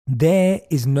There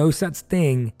is no such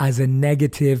thing as a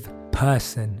negative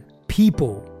person.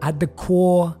 People at the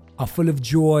core are full of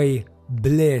joy,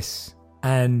 bliss,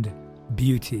 and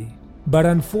beauty. But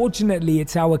unfortunately,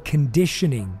 it's our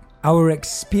conditioning, our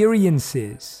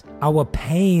experiences, our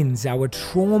pains, our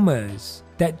traumas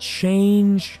that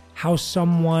change how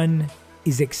someone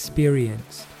is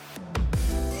experienced.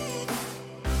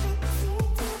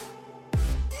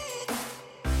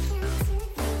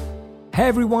 Hey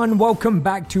everyone, welcome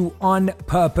back to On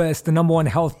Purpose, the number one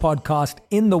health podcast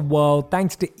in the world.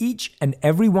 Thanks to each and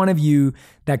every one of you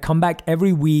that come back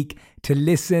every week to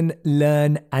listen,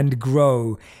 learn, and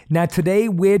grow. Now today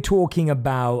we're talking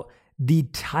about the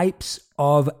types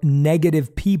of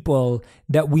negative people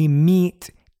that we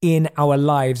meet in our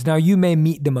lives. Now you may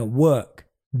meet them at work.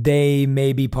 They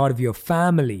may be part of your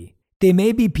family. They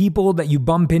may be people that you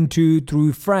bump into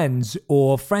through friends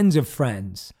or friends of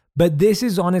friends. But this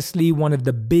is honestly one of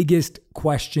the biggest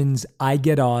questions I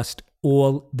get asked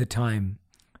all the time.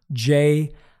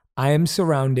 Jay, I am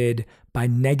surrounded by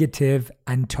negative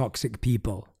and toxic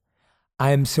people.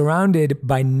 I am surrounded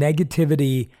by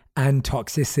negativity and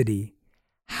toxicity.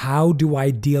 How do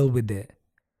I deal with it?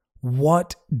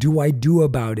 What do I do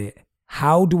about it?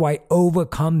 How do I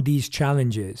overcome these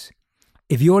challenges?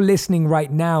 If you're listening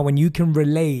right now and you can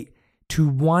relate to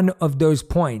one of those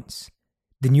points,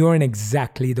 then you're in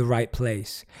exactly the right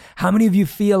place. How many of you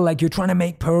feel like you're trying to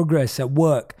make progress at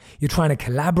work? You're trying to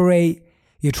collaborate,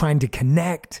 you're trying to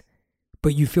connect,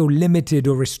 but you feel limited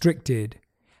or restricted?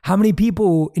 How many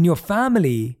people in your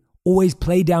family always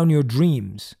play down your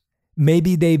dreams?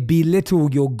 Maybe they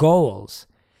belittle your goals.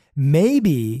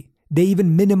 Maybe they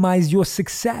even minimize your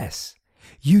success.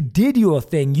 You did your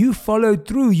thing, you followed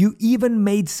through, you even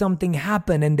made something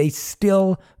happen, and they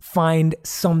still find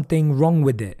something wrong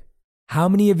with it. How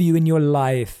many of you in your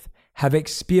life have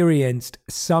experienced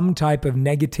some type of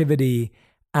negativity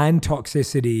and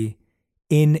toxicity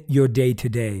in your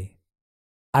day-to-day?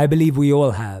 I believe we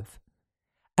all have.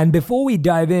 And before we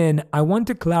dive in, I want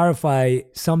to clarify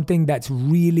something that's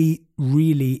really,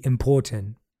 really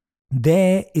important.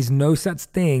 There is no such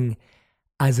thing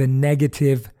as a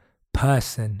negative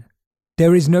person.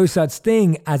 There is no such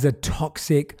thing as a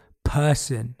toxic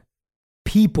person.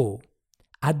 People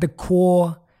at the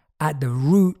core, at the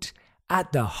root,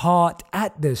 at the heart,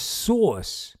 at the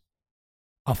source,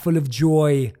 are full of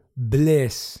joy,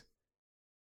 bliss,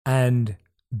 and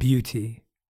beauty.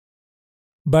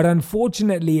 But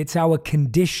unfortunately, it's our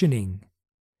conditioning,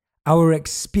 our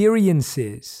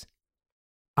experiences,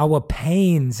 our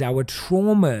pains, our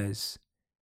traumas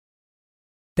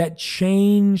that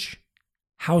change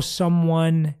how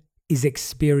someone is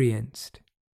experienced.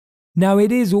 Now,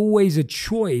 it is always a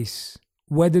choice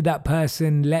whether that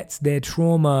person lets their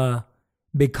trauma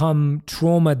become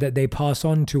trauma that they pass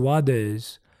on to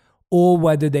others, or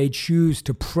whether they choose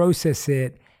to process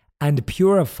it and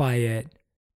purify it.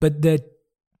 But the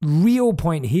real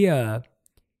point here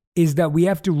is that we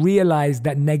have to realize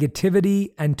that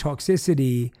negativity and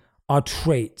toxicity are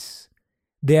traits.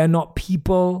 They are not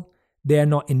people, they are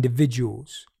not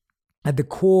individuals. At the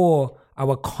core,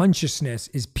 our consciousness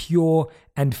is pure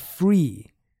and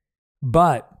free,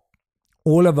 but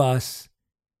all of us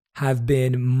have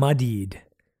been muddied.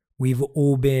 We've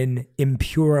all been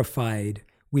impurified.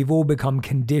 We've all become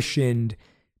conditioned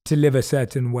to live a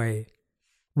certain way.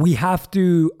 We have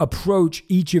to approach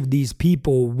each of these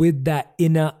people with that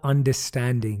inner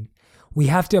understanding. We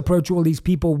have to approach all these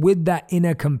people with that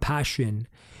inner compassion,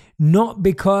 not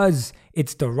because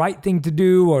it's the right thing to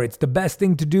do or it's the best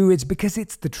thing to do. It's because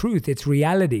it's the truth. It's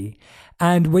reality.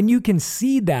 And when you can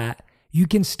see that, you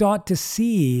can start to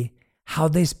see how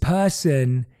this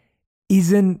person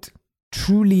isn't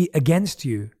truly against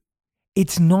you.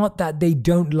 It's not that they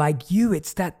don't like you,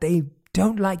 it's that they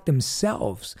don't like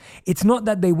themselves. It's not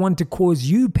that they want to cause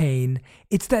you pain,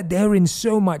 it's that they're in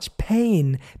so much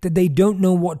pain that they don't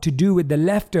know what to do with the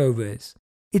leftovers.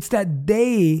 It's that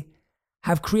they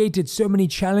have created so many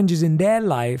challenges in their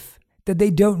life that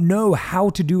they don't know how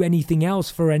to do anything else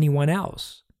for anyone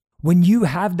else. When you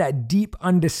have that deep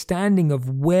understanding of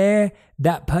where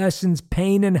that person's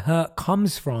pain and hurt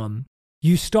comes from,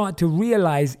 you start to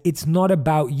realize it's not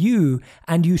about you,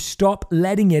 and you stop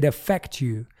letting it affect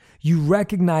you. You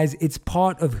recognize it's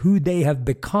part of who they have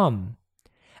become.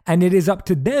 And it is up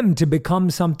to them to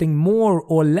become something more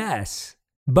or less.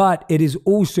 But it is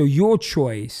also your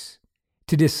choice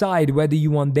to decide whether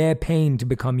you want their pain to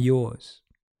become yours.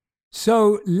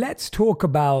 So let's talk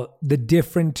about the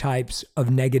different types of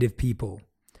negative people.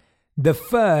 The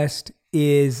first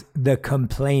is the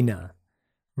complainer,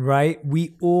 right?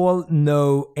 We all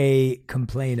know a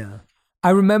complainer. I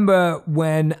remember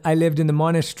when I lived in the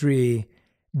monastery,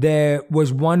 there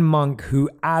was one monk who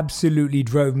absolutely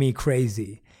drove me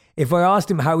crazy. If I asked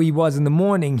him how he was in the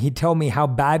morning, he'd tell me how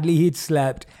badly he'd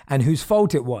slept and whose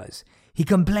fault it was. He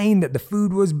complained that the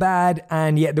food was bad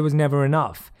and yet there was never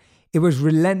enough. It was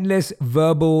relentless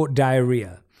verbal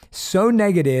diarrhea, so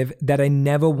negative that I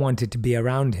never wanted to be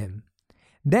around him.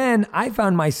 Then I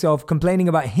found myself complaining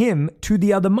about him to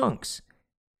the other monks.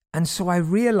 And so I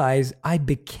realized I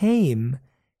became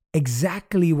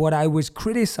exactly what I was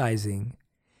criticizing.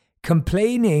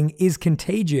 Complaining is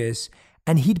contagious,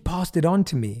 and he'd passed it on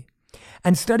to me.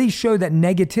 And studies show that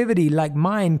negativity like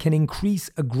mine can increase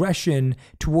aggression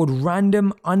toward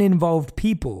random, uninvolved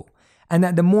people. And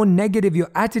that the more negative your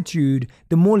attitude,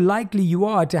 the more likely you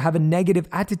are to have a negative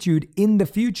attitude in the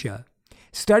future.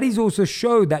 Studies also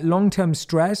show that long-term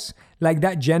stress, like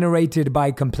that generated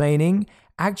by complaining,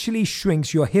 actually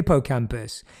shrinks your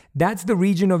hippocampus. That's the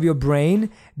region of your brain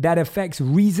that affects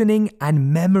reasoning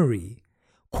and memory.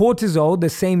 Cortisol, the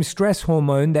same stress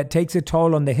hormone that takes a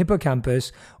toll on the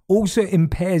hippocampus, also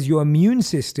impairs your immune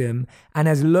system and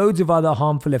has loads of other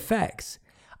harmful effects.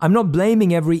 I'm not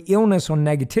blaming every illness on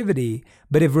negativity,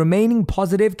 but if remaining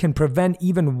positive can prevent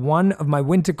even one of my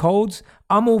winter colds,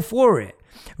 I'm all for it.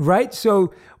 Right?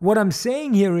 So what I'm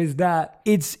saying here is that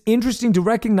it's interesting to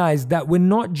recognize that we're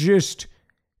not just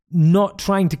not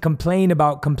trying to complain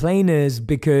about complainers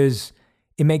because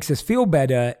it makes us feel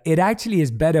better. It actually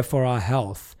is better for our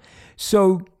health.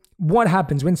 So what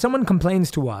happens when someone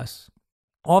complains to us?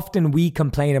 Often we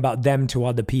complain about them to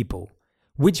other people,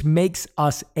 which makes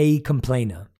us a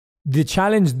complainer. The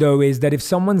challenge though is that if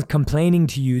someone's complaining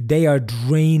to you, they are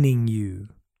draining you.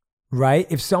 Right?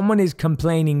 If someone is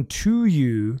complaining to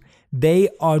you, they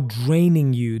are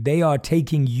draining you. They are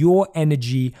taking your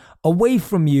energy away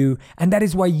from you. And that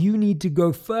is why you need to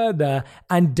go further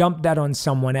and dump that on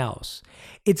someone else.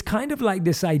 It's kind of like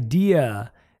this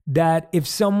idea that if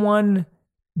someone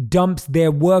dumps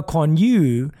their work on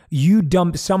you, you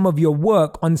dump some of your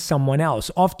work on someone else.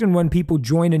 Often when people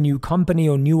join a new company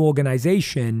or new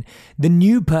organization, the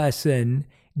new person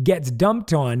gets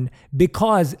dumped on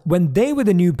because when they were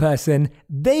the new person,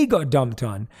 they got dumped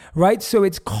on, right? So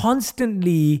it's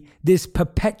constantly this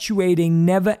perpetuating,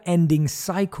 never-ending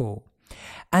cycle.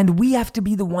 And we have to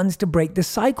be the ones to break the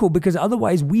cycle because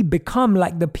otherwise we become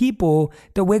like the people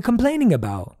that we're complaining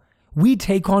about. We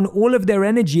take on all of their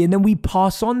energy and then we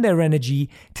pass on their energy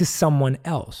to someone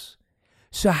else.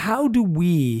 So how do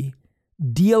we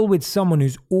deal with someone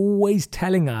who's always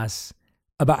telling us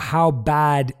about how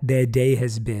bad their day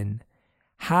has been?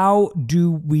 How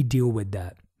do we deal with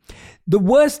that? The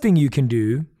worst thing you can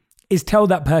do is tell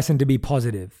that person to be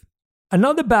positive.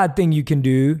 Another bad thing you can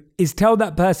do is tell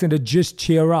that person to just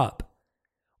cheer up.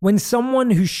 When someone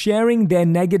who's sharing their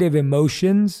negative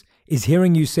emotions is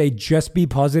hearing you say, just be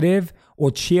positive,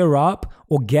 or cheer up,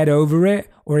 or get over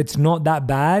it, or it's not that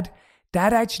bad,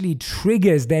 that actually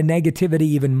triggers their negativity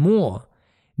even more.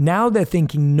 Now they're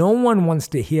thinking no one wants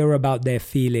to hear about their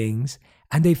feelings,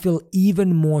 and they feel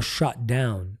even more shut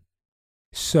down.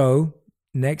 So,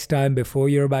 next time before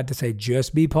you're about to say,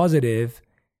 just be positive,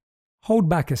 hold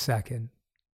back a second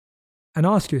and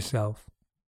ask yourself,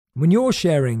 when you're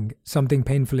sharing something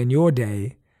painful in your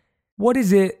day, what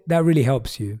is it that really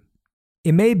helps you?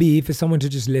 It may be for someone to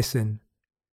just listen.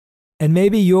 And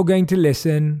maybe you're going to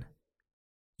listen.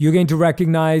 You're going to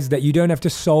recognize that you don't have to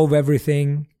solve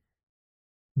everything.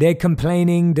 Their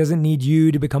complaining doesn't need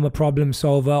you to become a problem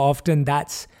solver. Often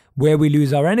that's where we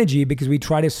lose our energy because we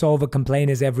try to solve a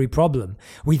complainer's every problem.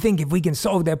 We think if we can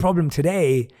solve their problem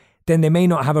today, then they may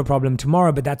not have a problem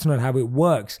tomorrow, but that's not how it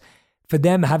works. For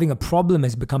them, having a problem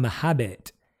has become a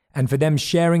habit. And for them,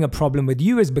 sharing a problem with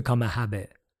you has become a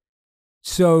habit.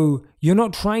 So you're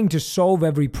not trying to solve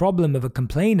every problem of a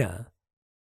complainer.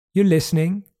 You're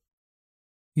listening,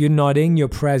 you're nodding, you're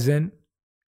present.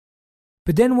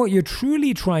 But then what you're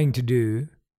truly trying to do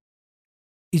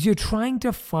is you're trying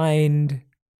to find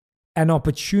an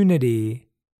opportunity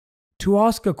to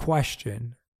ask a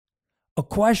question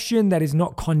that is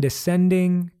not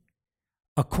condescending,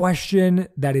 a question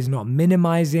that is not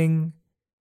minimizing,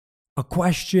 a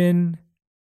question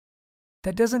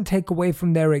that doesn't take away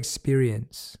from their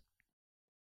experience.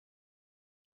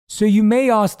 So you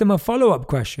may ask them a follow-up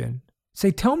question.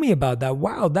 Say, tell me about that.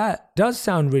 Wow, that does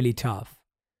sound really tough.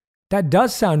 That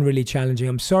does sound really challenging.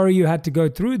 I'm sorry you had to go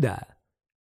through that.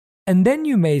 And then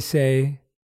you may say,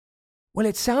 well,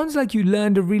 it sounds like you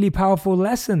learned a really powerful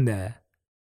lesson there.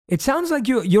 It sounds like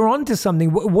you're onto something.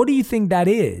 What do you think that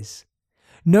is?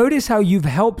 Notice how you've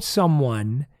helped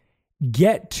someone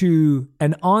get to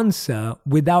an answer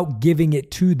without giving it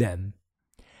to them.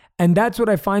 And that's what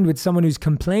I find with someone who's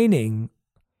complaining,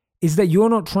 is that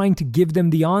you're not trying to give them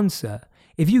the answer.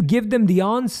 If you give them the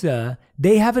answer,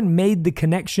 they haven't made the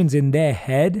connections in their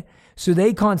head, so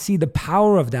they can't see the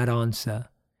power of that answer.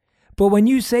 But when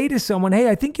you say to someone, hey,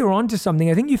 I think you're onto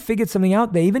something, I think you figured something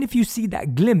out there, even if you see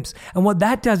that glimpse, and what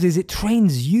that does is it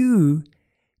trains you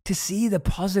to see the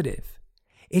positive.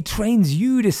 It trains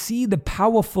you to see the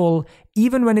powerful,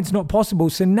 even when it's not possible.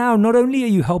 So now, not only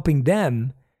are you helping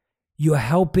them, you're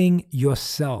helping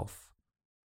yourself,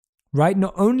 right?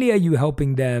 Not only are you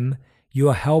helping them,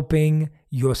 you're helping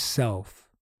yourself.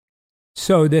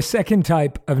 So the second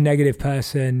type of negative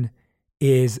person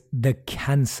is the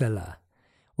canceller.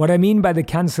 What I mean by the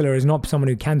canceller is not someone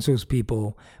who cancels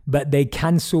people, but they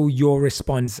cancel your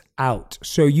response out.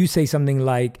 So you say something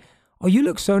like, oh, you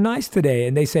look so nice today.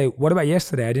 And they say, what about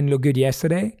yesterday? I didn't look good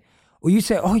yesterday. Or you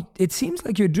say, oh, it seems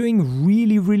like you're doing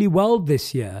really, really well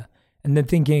this year. And then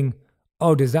thinking,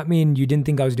 oh, does that mean you didn't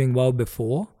think I was doing well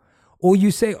before? Or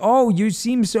you say, oh, you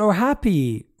seem so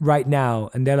happy right now.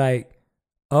 And they're like,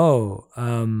 oh,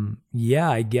 yeah,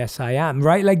 I guess I am,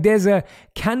 right? Like there's a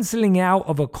canceling out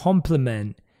of a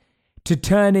compliment to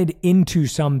turn it into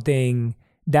something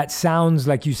that sounds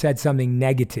like you said something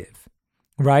negative,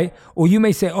 right? Or you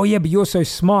may say, oh yeah, but you're so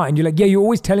smart. And you're like, yeah, you're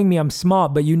always telling me I'm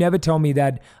smart, but you never tell me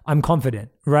that I'm confident,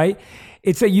 right?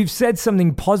 It's like you've said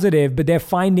something positive, but they're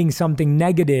finding something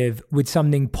negative with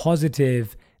something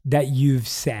positive that you've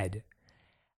said.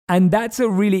 And that's a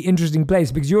really interesting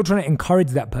place because you're trying to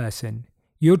encourage that person.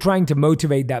 You're trying to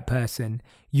motivate that person.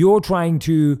 You're trying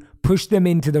to push them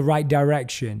into the right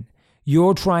direction.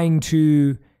 You're trying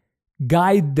to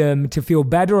guide them to feel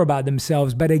better about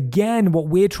themselves. But again, what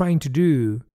we're trying to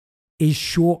do is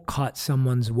shortcut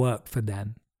someone's work for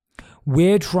them.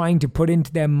 We're trying to put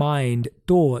into their mind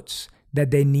thoughts that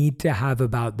they need to have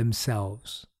about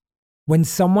themselves. When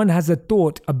someone has a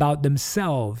thought about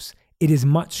themselves, it is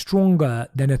much stronger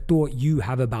than a thought you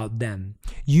have about them.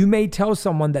 You may tell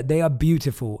someone that they are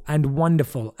beautiful and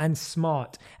wonderful and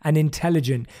smart and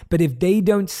intelligent, but if they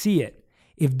don't see it,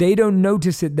 if they don't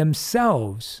notice it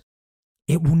themselves,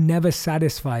 it will never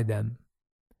satisfy them.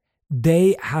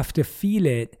 They have to feel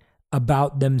it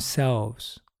about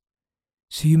themselves.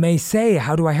 So you may say,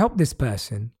 how do I help this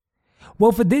person?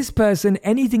 Well, for this person,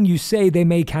 anything you say, they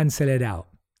may cancel it out.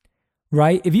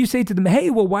 Right? If you say to them, hey,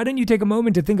 well, why don't you take a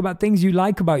moment to think about things you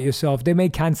like about yourself? They may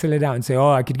cancel it out and say,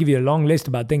 oh, I could give you a long list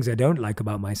about things I don't like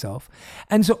about myself.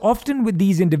 And so often with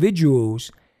these individuals,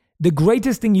 the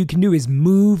greatest thing you can do is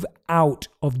move out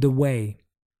of the way.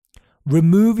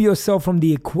 Remove yourself from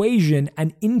the equation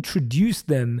and introduce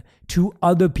them to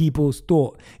other people's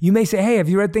thought. You may say, hey, have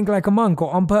you read Think Like a Monk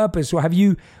or On Purpose? Or have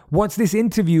you watched this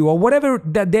interview or whatever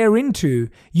that they're into?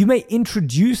 You may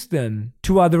introduce them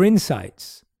to other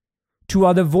insights, to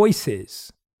other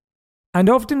voices. And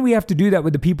often we have to do that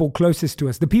with the people closest to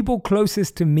us. The people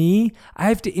closest to me, I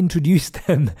have to introduce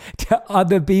them to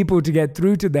other people to get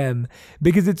through to them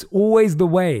because it's always the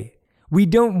way. We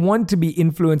don't want to be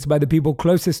influenced by the people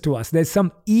closest to us. There's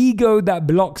some ego that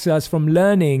blocks us from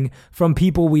learning from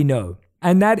people we know.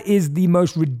 And that is the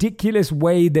most ridiculous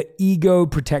way the ego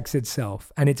protects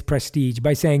itself and its prestige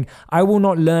by saying, I will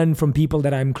not learn from people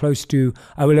that I'm close to.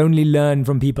 I will only learn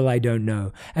from people I don't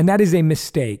know. And that is a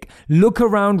mistake. Look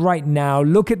around right now.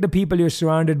 Look at the people you're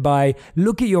surrounded by.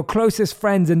 Look at your closest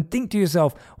friends and think to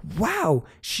yourself, wow,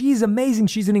 she's amazing.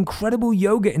 She's an incredible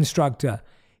yoga instructor.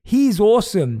 He's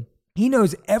awesome. He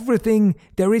knows everything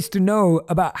there is to know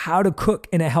about how to cook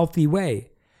in a healthy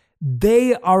way.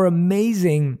 They are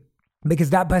amazing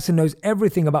because that person knows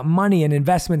everything about money and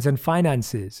investments and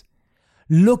finances.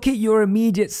 Look at your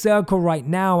immediate circle right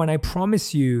now, and I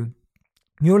promise you,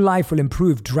 your life will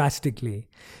improve drastically.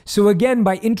 So again,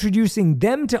 by introducing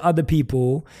them to other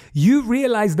people, you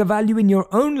realize the value in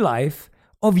your own life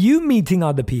of you meeting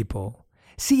other people.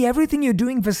 See, everything you're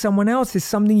doing for someone else is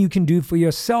something you can do for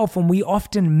yourself, and we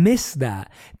often miss that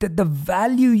the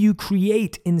value you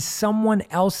create in someone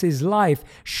else's life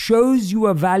shows you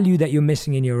a value that you're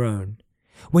missing in your own.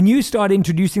 When you start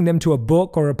introducing them to a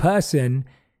book or a person,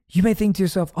 you may think to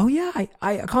yourself, oh yeah,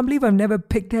 I can't believe I've never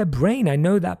picked their brain. I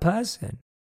know that person.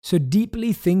 So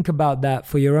deeply think about that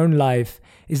for your own life,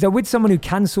 is that with someone who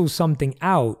cancels something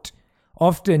out,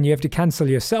 often you have to cancel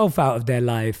yourself out of their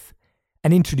life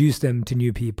and introduce them to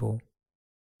new people.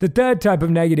 The third type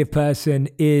of negative person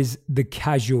is the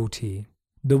casualty.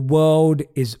 The world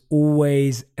is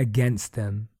always against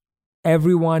them.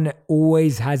 Everyone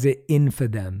always has it in for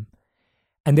them.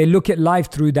 And they look at life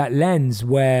through that lens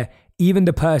where even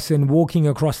the person walking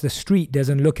across the street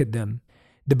doesn't look at them.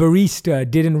 The barista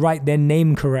didn't write their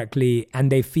name correctly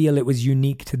and they feel it was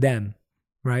unique to them.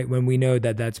 right? When we know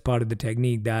that that's part of the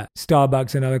technique that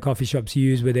Starbucks and other coffee shops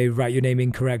use where they write your name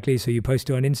incorrectly, so you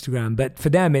post it on Instagram. But for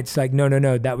them, it's like, no,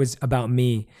 that was about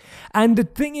me. And the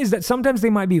thing is that sometimes they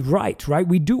might be right?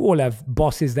 We do all have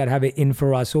bosses that have it in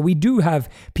for us, or we do have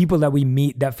people that we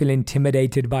meet that feel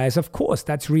intimidated by us. Of course,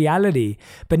 that's reality.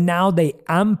 But now they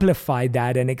amplify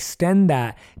that and extend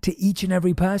that to each and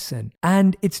every person.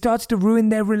 And it starts to ruin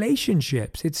their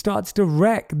relationships. It starts to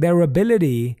wreck their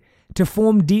ability to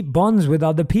form deep bonds with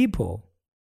other people.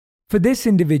 For this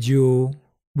individual,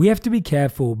 we have to be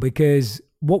careful, because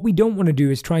what we don't want to do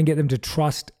is try and get them to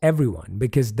trust everyone,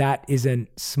 because that isn't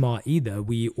smart either.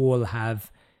 We all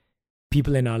have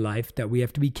people in our life that we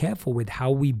have to be careful with how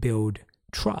we build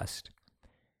trust.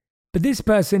 But this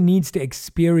person needs to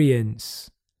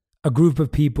experience a group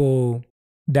of people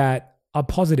that are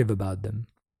positive about them.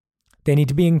 They need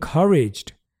to be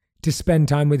encouraged to spend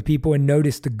time with people and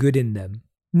notice the good in them.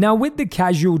 Now, with the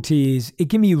casualties, it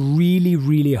can be really,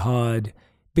 really hard,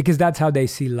 because that's how they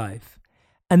see life.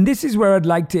 And this is where I'd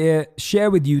like to share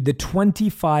with you the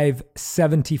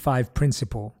 25-75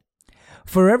 principle.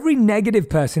 For every negative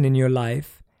person in your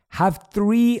life, have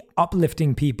 3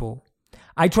 uplifting people.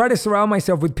 I try to surround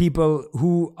myself with people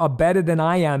who are better than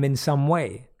I am in some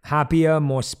way, happier,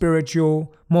 more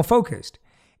spiritual, more focused.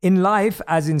 In life,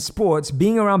 as in sports,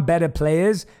 being around better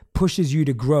players pushes you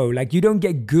to grow. Like, you don't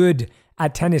get good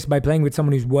at tennis by playing with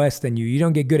someone who's worse than you. You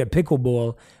don't get good at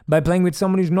pickleball by playing with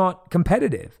someone who's not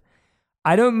competitive.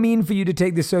 I don't mean for you to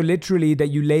take this so literally that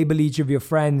you label each of your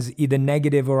friends either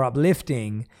negative or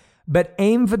uplifting, but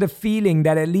aim for the feeling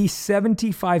that at least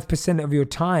 75% of your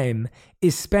time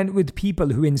is spent with people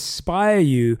who inspire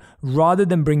you rather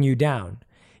than bring you down.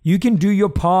 You can do your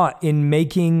part in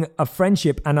making a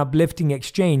friendship an uplifting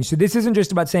exchange. So this isn't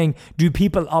just about saying, do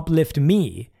people uplift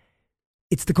me?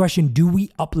 It's the question, do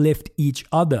we uplift each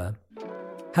other?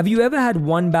 Have you ever had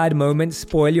one bad moment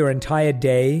spoil your entire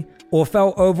day, or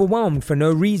felt overwhelmed for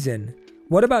no reason?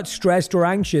 What about stressed or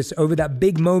anxious over that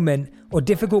big moment or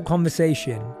difficult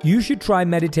conversation? You should try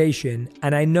meditation,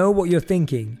 and I know what you're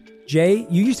thinking. Jay,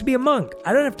 you used to be a monk.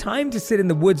 I don't have time to sit in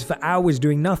the woods for hours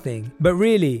doing nothing. But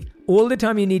really, all the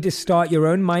time you need to start your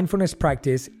own mindfulness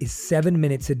practice is 7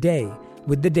 minutes a day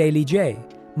with the Daily Jay,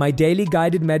 my daily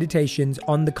guided meditations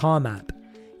on the Calm app.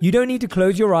 You don't need to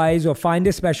close your eyes or find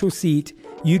a special seat.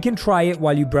 You can try it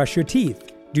while you brush your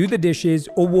teeth, do the dishes,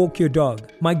 or walk your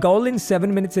dog. My goal in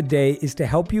 7 minutes a day is to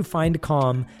help you find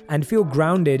calm and feel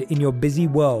grounded in your busy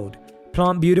world.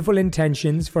 Plant beautiful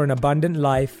intentions for an abundant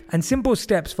life and simple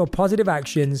steps for positive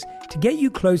actions to get you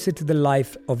closer to the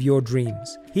life of your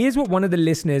dreams. Here's what one of the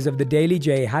listeners of the Daily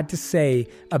Jay had to say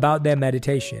about their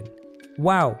meditation.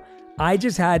 Wow, I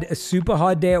just had a super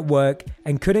hard day at work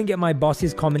and couldn't get my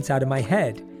boss's comments out of my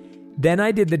head. Then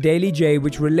I did the Daily Jay,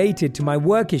 which related to my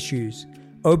work issues.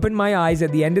 Opened my eyes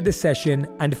at the end of the session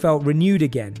and felt renewed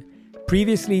again.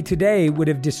 Previously, today would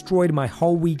have destroyed my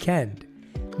whole weekend.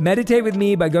 Meditate with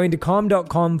me by going to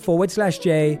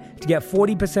calm.com/J to get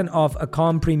 40% off a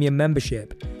Calm Premium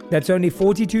membership. That's only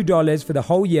 $42 for the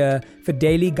whole year for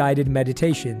daily guided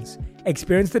meditations.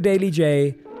 Experience the Daily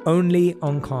Jay only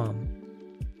on Calm.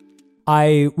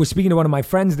 I was speaking to one of my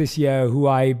friends this year who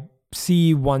I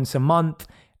see once a month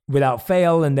without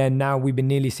fail, and then now we've been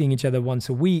nearly seeing each other once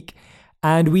a week.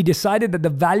 And we decided that the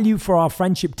value for our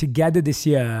friendship together this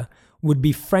year would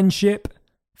be friendship,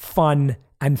 fun,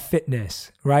 and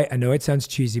fitness, right? I know it sounds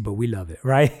cheesy, but we love it,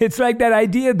 right? It's like that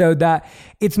idea, though, that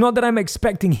it's not that I'm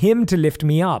expecting him to lift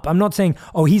me up. I'm not saying,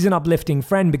 oh, he's an uplifting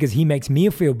friend because he makes me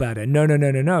feel better.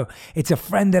 No. It's a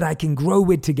friend that I can grow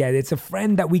with together. It's a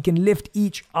friend that we can lift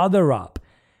each other up,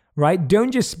 right?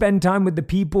 Don't just spend time with the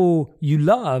people you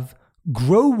love,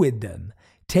 grow with them.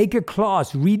 Take a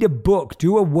class, read a book,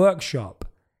 do a workshop.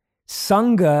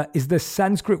 Sangha is the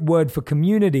Sanskrit word for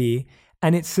community,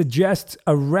 and it suggests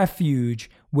a refuge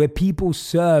where people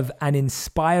serve and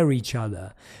inspire each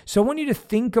other. So I want you to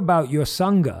think about your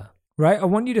Sangha, right? I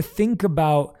want you to think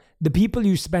about the people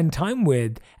you spend time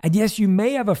with. And yes, you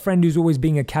may have a friend who's always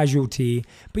being a casualty,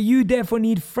 but you therefore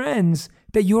need friends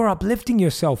that you're uplifting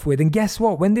yourself with. And guess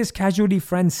what? When this casualty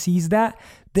friend sees that,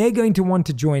 they're going to want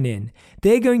to join in.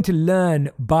 They're going to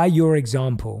learn by your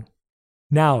example.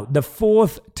 Now, the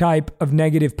fourth type of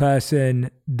negative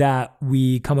person that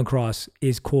we come across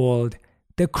is called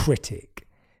the critic.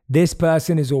 This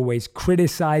person is always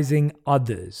criticizing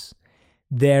others.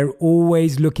 They're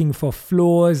always looking for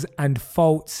flaws and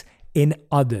faults in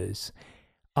others.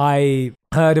 I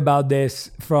heard about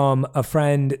this from a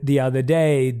friend the other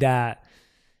day that,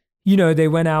 they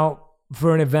went out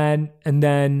for an event, and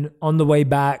then on the way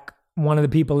back, one of the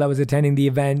people that was attending the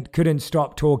event couldn't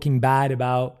stop talking bad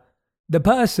about the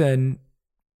person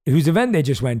whose event they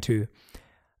just went to.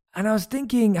 And I was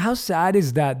thinking, how sad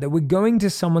is that we're going to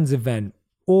someone's event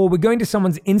or we're going to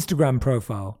someone's Instagram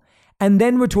profile and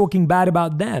then we're talking bad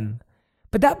about them.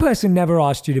 But that person never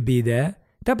asked you to be there.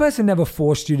 That person never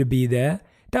forced you to be there.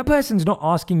 That person's not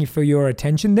asking you for your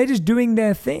attention. They're just doing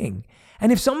their thing.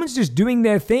 And if someone's just doing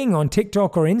their thing on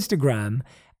TikTok or Instagram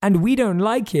and we don't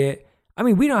like it, I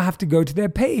mean, we don't have to go to their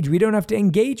page. We don't have to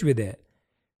engage with it.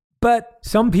 But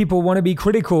some people want to be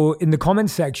critical in the comment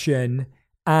section,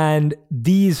 and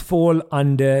these fall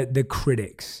under the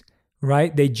critics,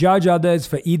 right? They judge others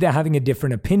for either having a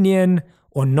different opinion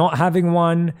or not having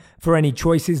one, for any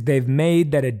choices they've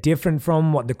made that are different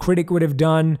from what the critic would have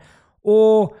done.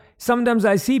 Or sometimes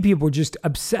I see people just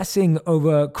obsessing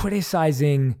over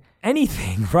criticizing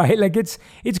anything, right? Like it's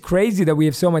crazy that we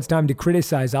have so much time to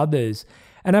criticize others.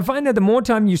 And I find that the more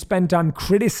time you spend time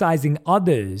criticizing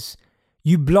others,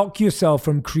 you block yourself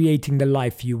from creating the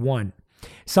life you want.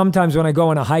 Sometimes when I go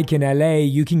on a hike in LA,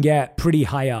 you can get pretty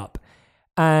high up.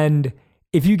 And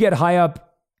if you get high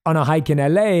up on a hike in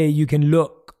LA, you can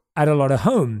look at a lot of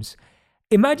homes.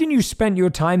 Imagine you spent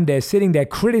your time there, sitting there,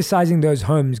 criticizing those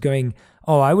homes, going,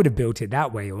 oh, I would have built it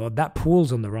that way, or that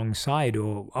pool's on the wrong side,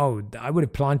 or, oh, I would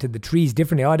have planted the trees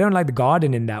differently. Oh, I don't like the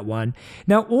garden in that one.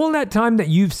 Now, all that time that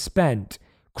you've spent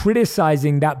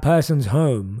criticizing that person's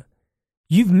home,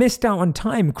 you've missed out on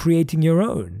time creating your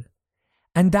own.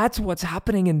 And that's what's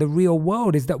happening in the real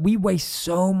world, is that we waste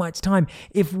so much time.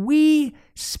 If we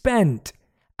spent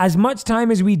as much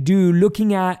time as we do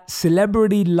looking at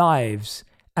celebrity lives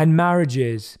and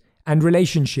marriages and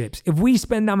relationships, if we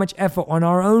spend that much effort on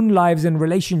our own lives and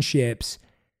relationships,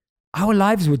 our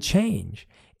lives would change.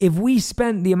 If we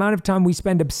spent the amount of time we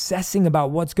spend obsessing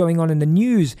about what's going on in the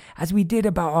news as we did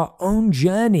about our own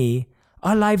journey,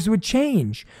 our lives would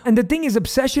change. And the thing is,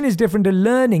 obsession is different to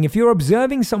learning. If you're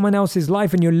observing someone else's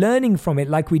life and you're learning from it,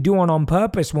 like we do on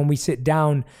Purpose when we sit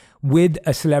down with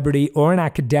a celebrity or an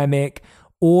academic,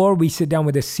 or we sit down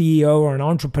with a CEO or an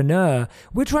entrepreneur,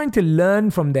 we're trying to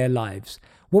learn from their lives.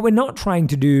 What we're not trying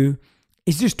to do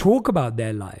is just talk about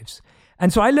their lives.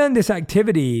 And so I learned this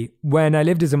activity when I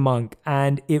lived as a monk,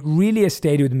 and it really has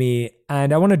stayed with me,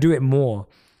 and I want to do it more.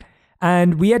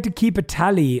 And we had to keep a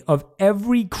tally of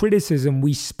every criticism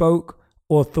we spoke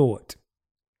or thought.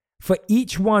 For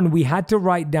each one, we had to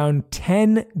write down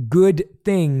 10 good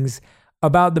things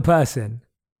about the person.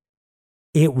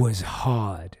 It was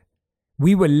hard.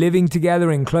 We were living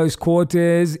together in close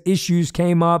quarters. Issues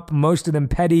came up, most of them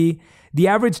petty. The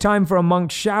average time for a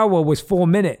monk's shower was 4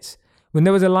 minutes. When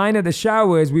there was a line at the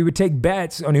showers, we would take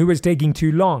bets on who was taking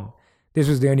too long. This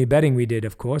was the only betting we did,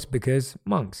 of course, because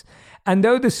monks. And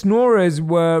though the snorers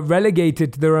were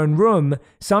relegated to their own room,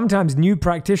 sometimes new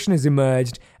practitioners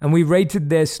emerged, and we rated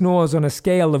their snores on a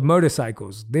scale of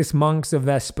motorcycles. This monk's a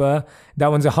Vespa,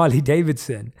 that one's a Harley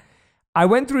Davidson. I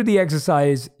went through the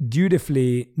exercise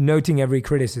dutifully, noting every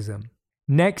criticism.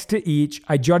 Next to each,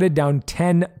 I jotted down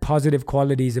 10 positive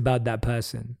qualities about that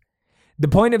person. The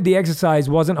point of the exercise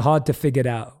wasn't hard to figure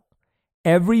out.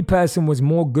 Every person was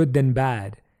more good than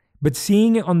bad, but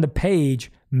seeing it on the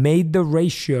page made the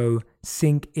ratio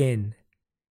sink in.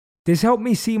 This helped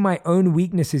me see my own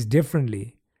weaknesses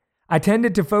differently. I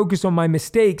tended to focus on my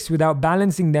mistakes without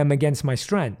balancing them against my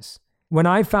strengths. When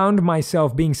I found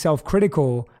myself being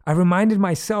self-critical, I reminded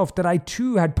myself that I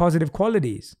too had positive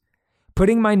qualities.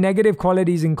 Putting my negative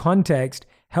qualities in context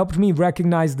helped me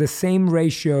recognize the same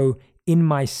ratio in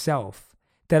myself,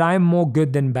 that I am more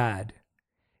good than bad.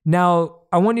 Now,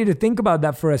 I want you to think about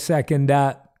that for a second,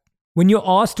 that when you're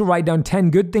asked to write down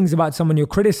 10 good things about someone you're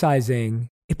criticizing,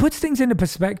 it puts things into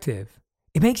perspective.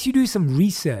 It makes you do some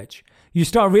research. You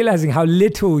start realizing how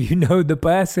little you know the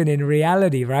person in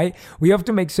reality, right? We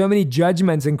often make so many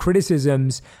judgments and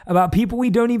criticisms about people we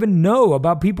don't even know,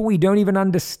 about people we don't even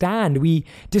understand. We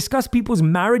discuss people's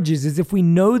marriages as if we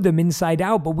know them inside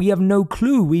out, but we have no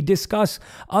clue. We discuss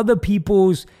other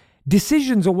people's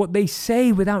decisions or what they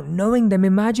say without knowing them.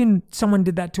 Imagine someone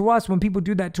did that to us. When people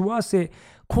do that to us, it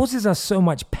causes us so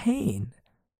much pain.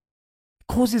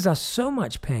 It causes us so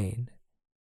much pain.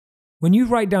 When you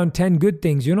write down 10 good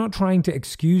things, you're not trying to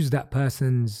excuse that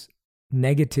person's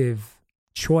negative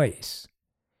choice.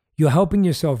 You're helping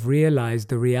yourself realize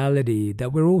the reality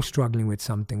that we're all struggling with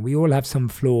something. We all have some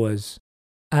flaws.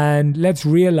 And let's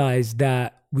realize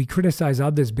that we criticize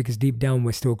others because deep down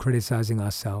we're still criticizing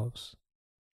ourselves.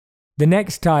 The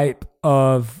next type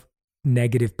of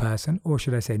negative person, or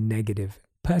should I say negative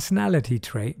personality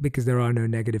trait, because there are no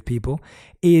negative people,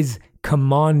 is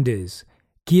commanders.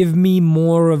 Give me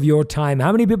more of your time.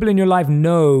 How many people in your life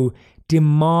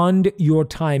demand your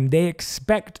time? They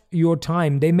expect your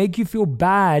time. They make you feel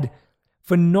bad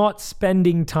for not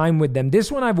spending time with them.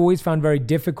 This one I've always found very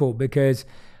difficult because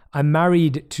I'm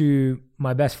married to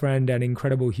my best friend and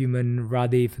incredible human,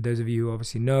 Radhi, for those of you who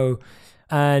obviously know.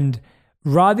 And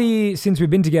Radhi, since we've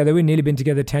been together, we've nearly been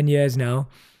together 10 years now,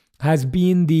 has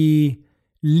been the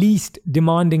least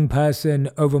demanding person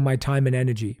over my time and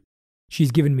energy.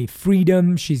 She's given me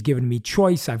freedom. She's given me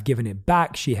choice. I've given it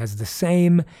back. She has the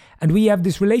same. And we have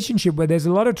this relationship where there's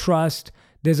a lot of trust.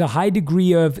 There's a high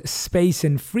degree of space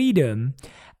and freedom.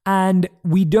 And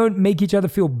we don't make each other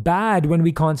feel bad when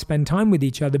we can't spend time with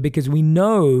each other because we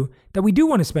know that we do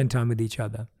want to spend time with each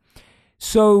other.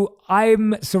 So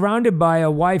I'm surrounded by a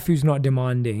wife who's not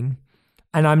demanding,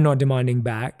 and I'm not demanding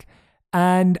back.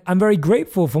 And I'm very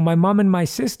grateful for my mom and my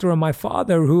sister and my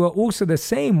father, who are also the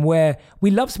same, where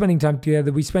we love spending time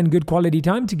together. We spend good quality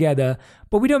time together,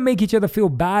 but we don't make each other feel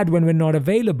bad when we're not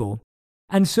available.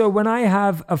 And so when I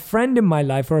have a friend in my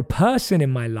life or a person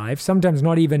in my life, sometimes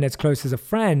not even as close as a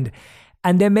friend,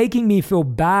 and they're making me feel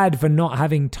bad for not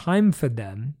having time for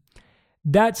them,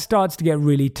 that starts to get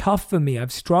really tough for me.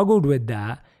 I've struggled with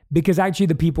that because actually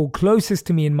the people closest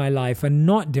to me in my life are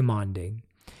not demanding.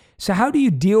 So how do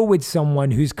you deal with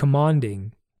someone who's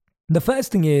commanding? The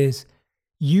first thing is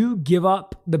you give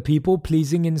up the people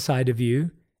pleasing inside of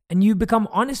you and you become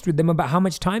honest with them about how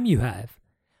much time you have.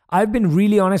 I've been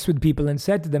really honest with people and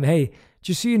said to them, hey,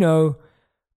 just so you know,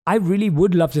 I really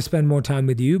would love to spend more time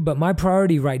with you, but my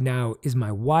priority right now is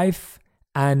my wife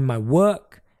and my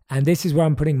work, and this is where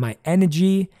I'm putting my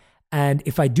energy. And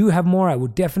if I do have more, I will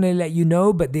definitely let you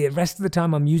know, but the rest of the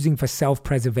time I'm using for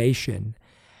self-preservation.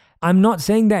 I'm not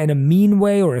saying that in a mean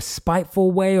way or a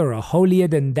spiteful way or a holier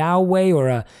than thou way or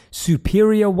a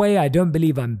superior way. I don't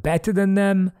believe I'm better than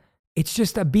them. It's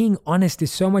just that being honest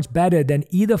is so much better than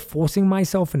either forcing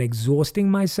myself and exhausting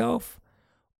myself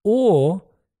or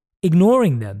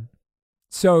ignoring them.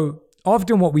 So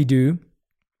often what we do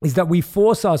is that we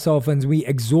force ourselves and we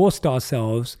exhaust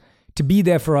ourselves to be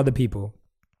there for other people.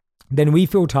 Then we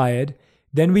feel tired,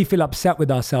 then we feel upset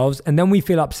with ourselves, and then we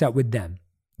feel upset with them.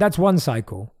 That's one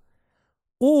cycle.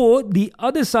 Or the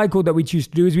other cycle that we choose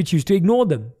to do is we choose to ignore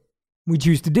them. We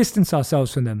choose to distance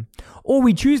ourselves from them. Or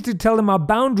we choose to tell them our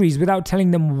boundaries without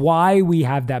telling them why we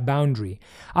have that boundary.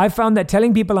 I found that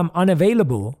telling people I'm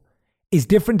unavailable is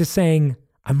different to saying,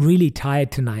 I'm really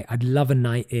tired tonight. I'd love a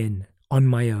night in on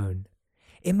my own.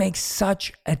 It makes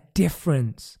such a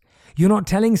difference. You're not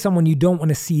telling someone you don't want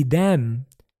to see them.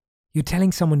 You're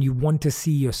telling someone you want to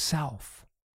see yourself.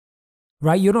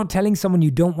 Right? You're not telling someone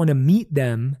you don't want to meet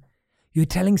them. You're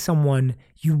telling someone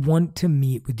you want to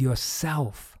meet with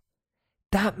yourself.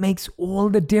 That makes all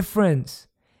the difference.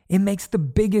 It makes the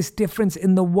biggest difference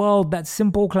in the world, that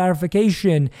simple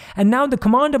clarification. And now the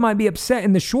commander might be upset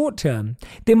in the short term.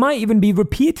 They might even be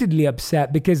repeatedly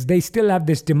upset because they still have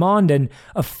this demand and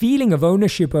a feeling of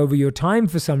ownership over your time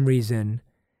for some reason.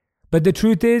 But the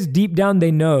truth is, deep down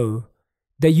they know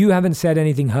that you haven't said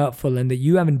anything hurtful and that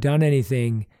you haven't done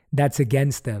anything that's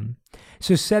against them.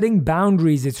 So setting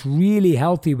boundaries, it's really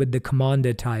healthy with the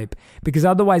commander type, because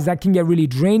otherwise that can get really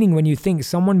draining when you think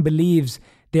someone believes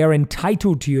they are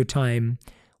entitled to your time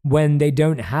when they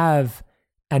don't have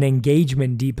an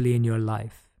engagement deeply in your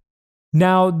life.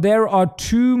 Now, there are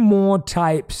two more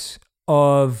types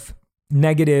of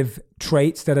negative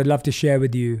traits that I'd love to share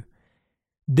with you.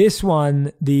 This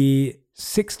one, the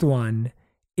sixth one,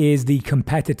 is the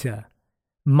competitor.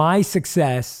 My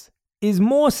success is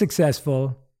more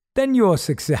successful than your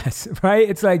success, right?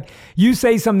 It's like you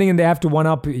say something and they have to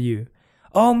one-up you.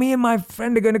 Oh, me and my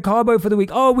friend are going to Cabo for the week.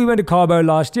 Oh, we went to Cabo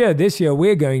last year. This year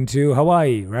we're going to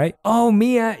Hawaii, right? Oh,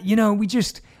 Mia, we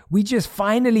just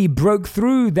finally broke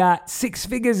through that 6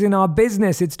 figures in our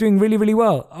business. It's doing really, really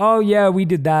well. Oh, yeah, we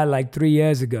did that like 3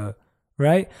 years ago,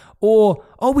 right? Or,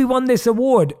 oh, we won this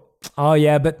award. Oh,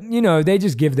 yeah, but they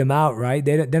just give them out, right?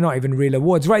 They're not even real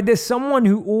awards, right? There's someone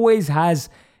who always has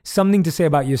something to say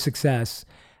about your success.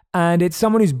 And it's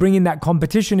someone who's bringing that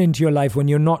competition into your life when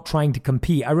you're not trying to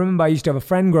compete. I remember I used to have a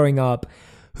friend growing up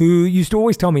who used to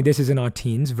always tell me, this is in our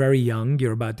teens, very young.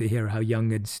 You're about to hear how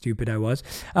young and stupid I was.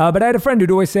 But I had a friend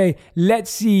who'd always say, let's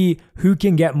see who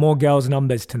can get more girls'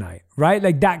 numbers tonight, right?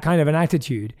 Like that kind of an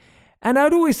attitude. And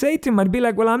I'd always say to him, I'd be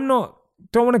like, well,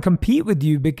 don't want to compete with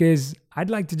you because I'd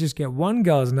like to just get one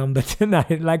girl's number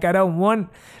tonight. Like I don't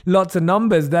want lots of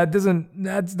numbers. That's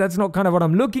not kind of what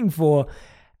I'm looking for.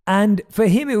 And for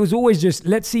him, it was always just,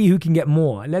 let's see who can get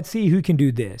more. Let's see who can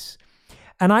do this.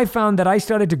 And I found that I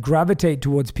started to gravitate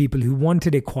towards people who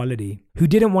wanted equality, who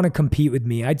didn't want to compete with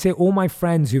me. I'd say all my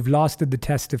friends who've lasted the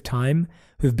test of time,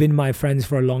 who've been my friends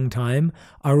for a long time,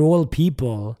 are all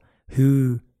people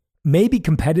who may be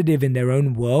competitive in their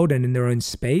own world and in their own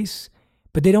space,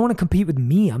 but they don't want to compete with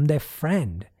me. I'm their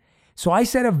friend. So I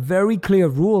set a very clear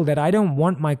rule that I don't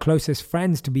want my closest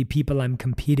friends to be people I'm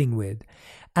competing with.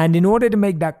 And in order to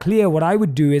make that clear, what I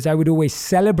would do is I would always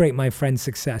celebrate my friends'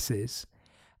 successes.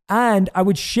 And I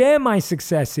would share my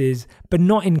successes, but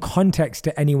not in context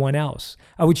to anyone else.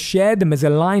 I would share them as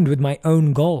aligned with my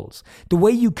own goals. The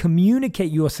way you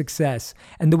communicate your success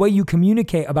and the way you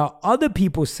communicate about other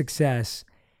people's success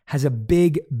has a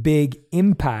big, big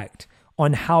impact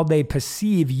on how they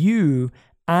perceive you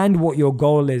and what your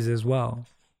goal is as well.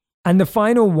 And the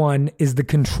final one is the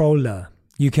controller.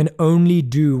 You can only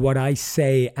do what I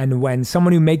say and when.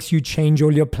 Someone who makes you change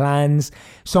all your plans,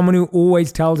 someone who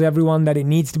always tells everyone that it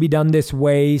needs to be done this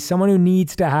way, someone who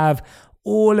needs to have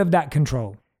all of that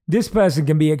control. This person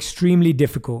can be extremely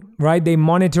difficult, right? They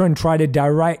monitor and try to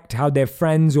direct how their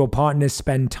friends or partners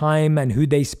spend time and who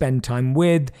they spend time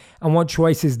with and what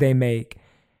choices they make.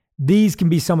 These can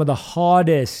be some of the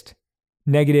hardest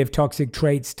negative, toxic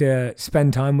traits to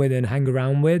spend time with and hang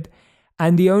around with.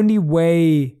 And the only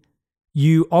way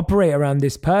you operate around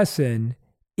this person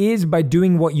is by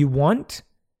doing what you want,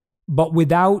 but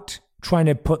without trying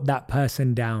to put that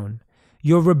person down.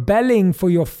 You're rebelling for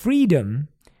your freedom,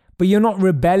 but you're not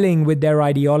rebelling with their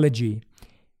ideology.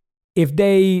 If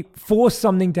they force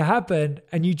something to happen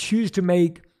and you choose to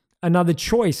make another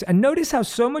choice, and notice how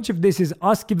so much of this is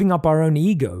us giving up our own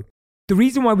ego. The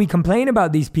reason why we complain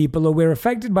about these people or we're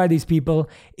affected by these people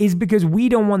is because we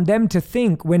don't want them to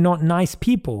think we're not nice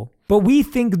people. But we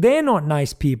think they're not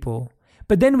nice people.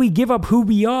 But then we give up who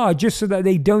we are just so that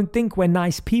they don't think we're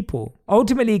nice people.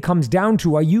 Ultimately, it comes down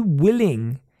to, are you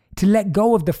willing to let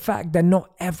go of the fact that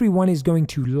not everyone is going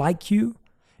to like you,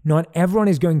 not everyone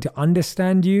is going to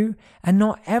understand you, and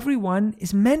not everyone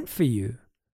is meant for you?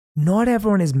 Not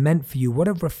everyone is meant for you. What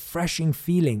a refreshing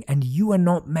feeling. And you are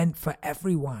not meant for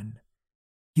everyone.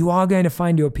 You are going to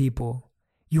find your people.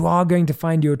 You are going to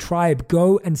find your tribe.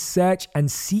 Go and search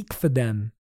and seek for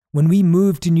them. When we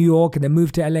moved to New York and then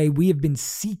moved to LA, we have been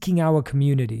seeking our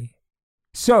community.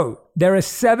 So, there are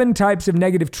 7 types of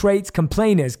negative traits: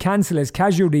 complainers, cancelers,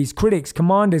 casualties, critics,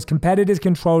 commanders, competitors,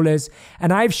 controllers.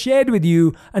 And I've shared with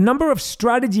you a number of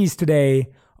strategies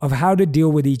today of how to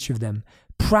deal with each of them.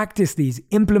 Practice these,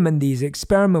 implement these,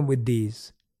 experiment with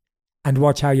these, and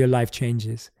watch how your life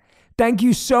changes. Thank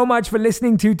you so much for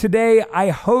listening to today. I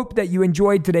hope that you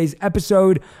enjoyed today's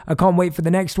episode. I can't wait for the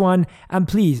next one. And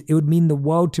please, it would mean the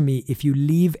world to me if you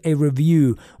leave a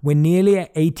review. We're nearly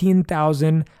at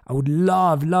 18,000. I would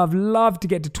love, love, love to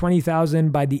get to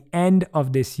 20,000 by the end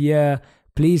of this year.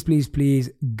 Please, please, please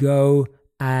go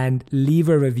and leave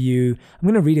a review. I'm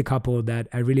going to read a couple that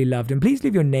I really loved. And please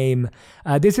leave your name.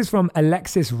 This is from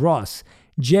Alexis Ross.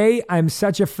 Jay, I'm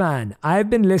such a fan. I've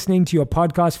been listening to your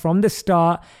podcast from the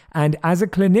start, and as a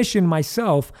clinician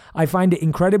myself, I find it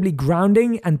incredibly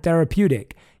grounding and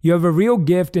therapeutic. You have a real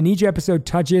gift, and each episode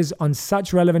touches on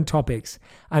such relevant topics.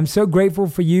 I'm so grateful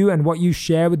for you and what you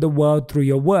share with the world through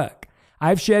your work.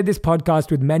 I've shared this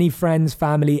podcast with many friends,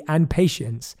 family, and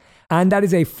patients. And that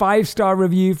is a 5-star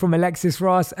review from Alexis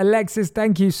Ross. Alexis,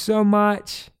 thank you so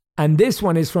much. And this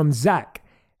one is from Zach.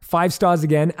 5 stars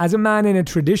again. As a man in a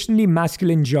traditionally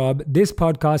masculine job, this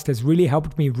podcast has really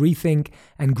helped me rethink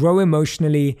and grow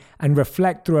emotionally and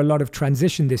reflect through a lot of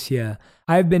transition this year.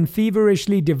 I have been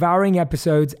feverishly devouring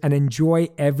episodes and enjoy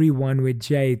every one with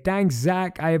Jay. Thanks,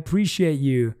 Zach. I appreciate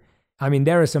you. I mean,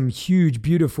 there are some huge,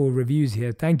 beautiful reviews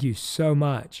here. Thank you so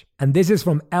much. And this is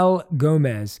from L.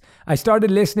 Gomez. I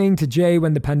started listening to Jay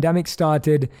when the pandemic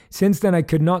started. Since then, I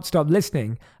could not stop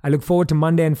listening. I look forward to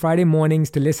Monday and Friday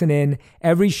mornings to listen in.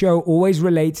 Every show always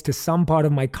relates to some part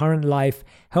of my current life,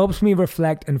 helps me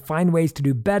reflect and find ways to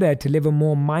do better to live a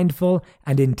more mindful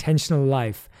and intentional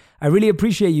life. I really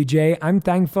appreciate you, Jay. I'm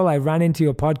thankful I ran into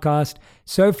your podcast.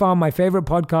 So far, my favorite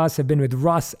podcasts have been with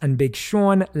Russ and Big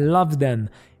Sean. Love them.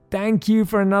 Thank you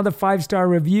for another 5-star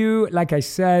review. Like I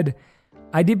said,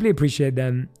 I deeply appreciate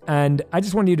them. And I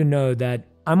just want you to know that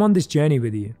I'm on this journey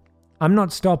with you. I'm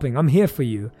not stopping. I'm here for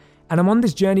you. And I'm on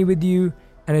this journey with you.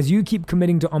 And as you keep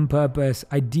committing to On Purpose,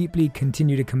 I deeply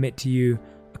continue to commit to you.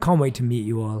 I can't wait to meet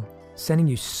you all. Sending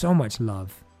you so much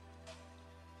love.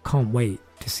 Can't wait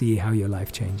to see how your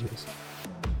life changes.